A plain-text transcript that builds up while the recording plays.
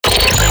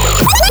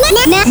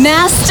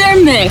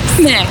MasterMix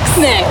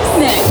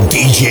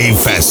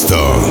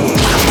Djfesto.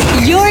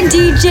 Your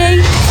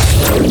DJ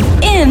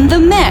in the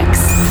mix.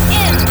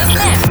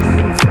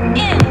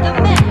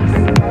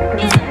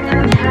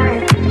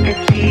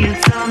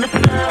 It's on the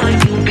floor,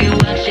 you'll be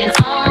watching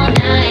all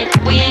night.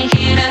 We ain't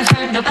here to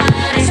hurt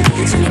nobody. So give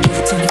it to me, give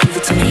it to me, give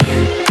it to me.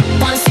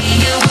 Wanna see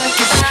you work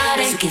your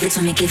body. So give it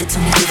to me, give it to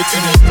me, give it to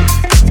me.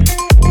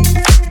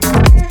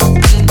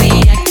 You be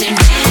acting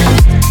real.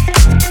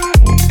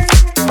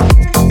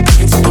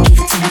 Give it to me, give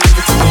it to me, give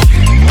it to me.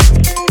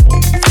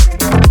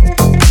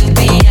 You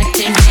be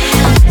acting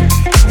real.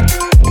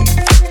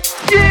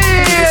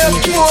 Yeah,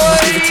 boy.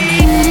 Give it to me, give it to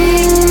me.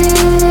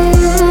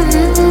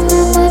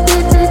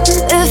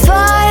 If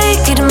I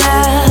could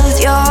melt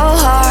your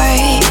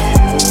heart,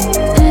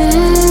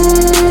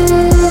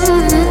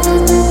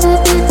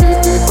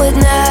 would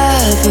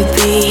never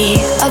be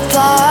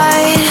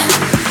apart.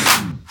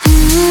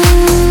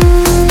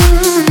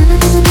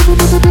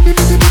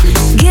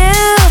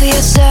 Give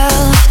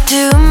yourself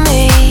to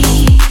me.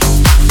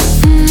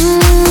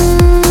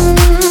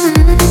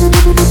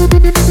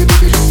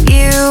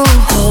 You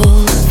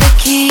hold the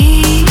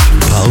key.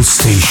 Pulse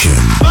Station.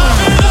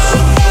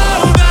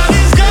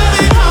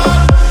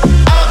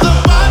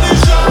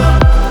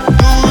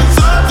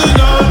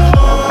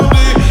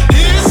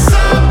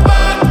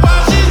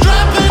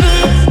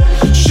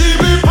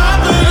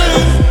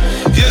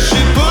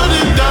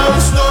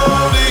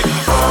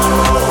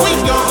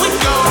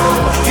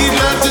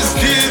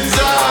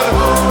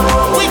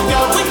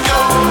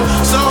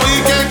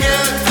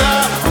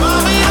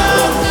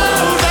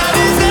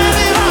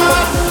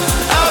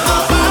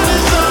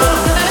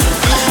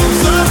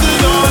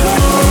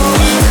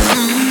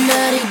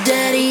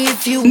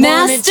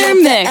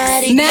 MasterMix.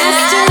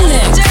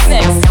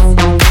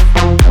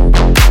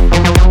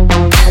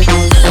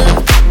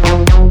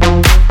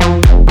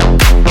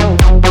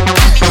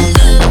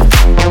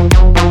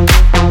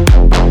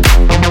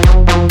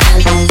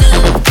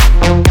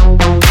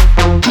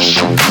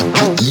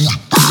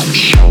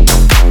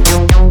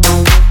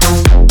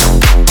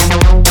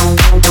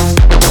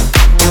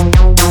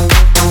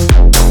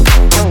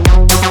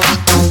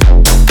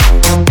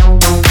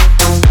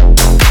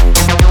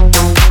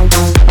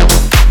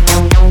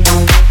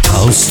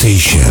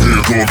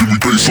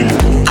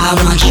 I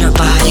want your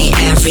body,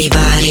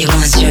 everybody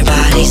wants your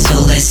body, so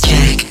let's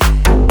check.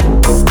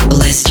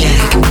 Let's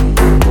check.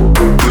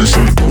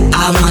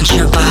 I want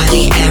your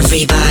body,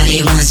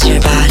 everybody wants your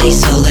body,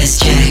 so let's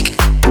check.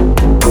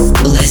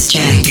 Let's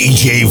check.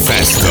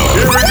 Djfesto.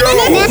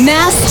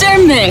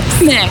 MasterMix.